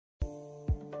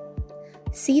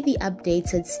See the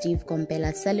updated Steve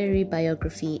Komphela salary,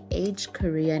 biography, age,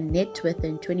 career, net worth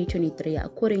in 2023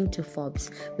 according to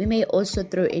Forbes. We may also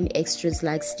throw in extras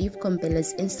like Steve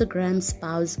Komphela's Instagram,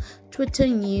 spouse, Twitter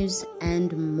news,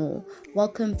 and more.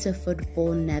 Welcome to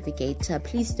Football Navigator.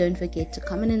 Please don't forget to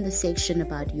comment in the section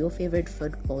about your favorite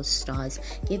football stars.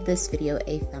 Give this video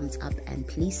a thumbs up and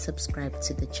please subscribe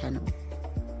to the channel.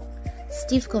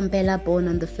 Steve Komphela, born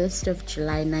on the 1st of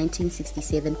July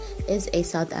 1967, is a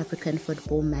South African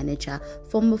football manager,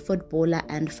 former footballer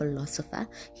and philosopher.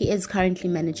 He is currently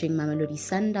managing Mamelodi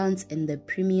Sundowns in the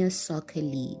Premier Soccer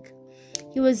League.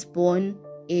 He was born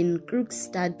in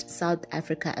Kroonstad, South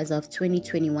Africa. As of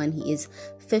 2021, he is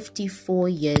 54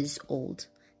 years old.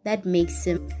 That makes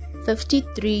him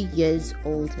 53 years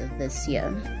old this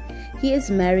year. He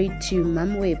is married to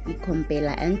Mamwebi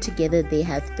Komphela and together they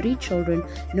have 3 children,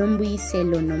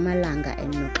 Nombuyiselo, Nomalanga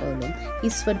and Nokolo.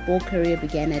 His football career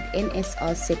began at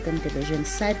NSL 2nd Division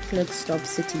side Klerksdorp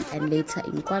City and later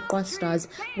in Qwaqwa Stars,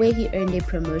 where he earned a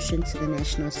promotion to the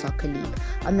National Soccer League.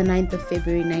 On the 9th of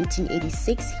February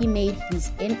 1986, he made his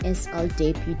NSL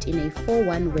debut in a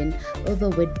 4-1 win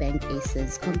over Witbank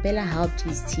Aces. Komphela helped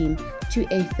his team to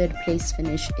a 3rd place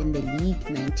finish in the League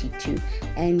 92,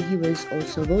 and he was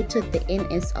also voted the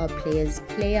NSL Players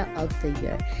Player of the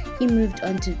Year. He moved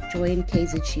on to join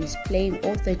Kaizer Chiefs, playing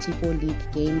all 34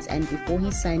 league games, and before he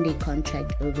signed a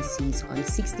contract overseas on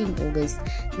 16 August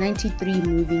 93,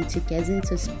 moving to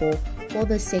Gaziantepspor for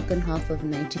the second half of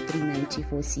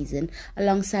 93-94 season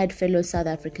alongside fellow South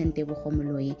African Tebogo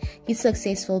Moloi. His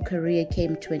successful career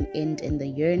came to an end in the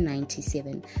year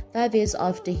 97. 5 years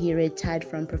after he retired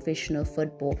from professional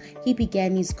football, he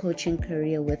began his coaching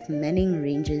career with Manning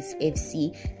Rangers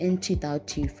FC in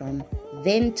 2002. From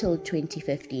then till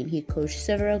 2015, he coached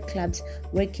several clubs,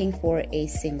 working for a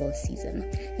single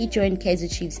season. He joined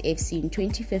Kaizer Chiefs FC in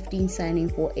 2015, signing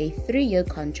for a 3-year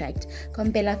contract.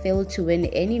 Komphela failed to win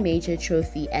any major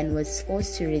trophy and was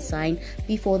forced to resign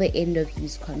before the end of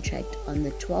his contract on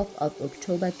the 12th of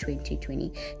October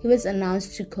 2020. He was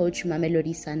announced to coach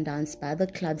Mamelodi Sundowns by the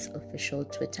club's official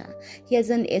Twitter. He has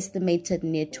an estimated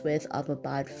net worth of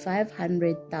about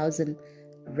 500,000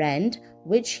 Rand,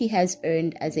 which he has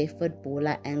earned as a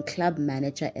footballer and club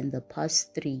manager in the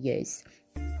past 3 years.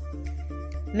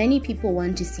 Many people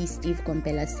want to see Steve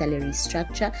Komphela's salary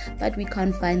structure, but we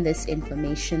can't find this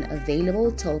information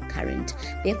available till current.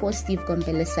 Therefore, Steve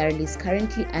Komphela's salary is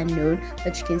currently unknown,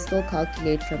 but you can still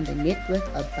calculate from the net worth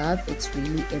above. It's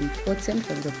really important.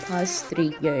 From the past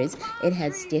 3 years, it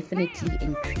has definitely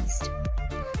increased.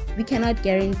 We cannot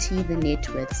guarantee the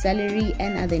net worth, salary,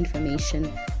 and other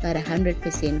information, but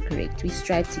 100% correct. We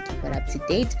strive to keep it up to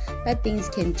date, but things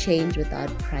can change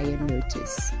without prior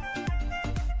notice.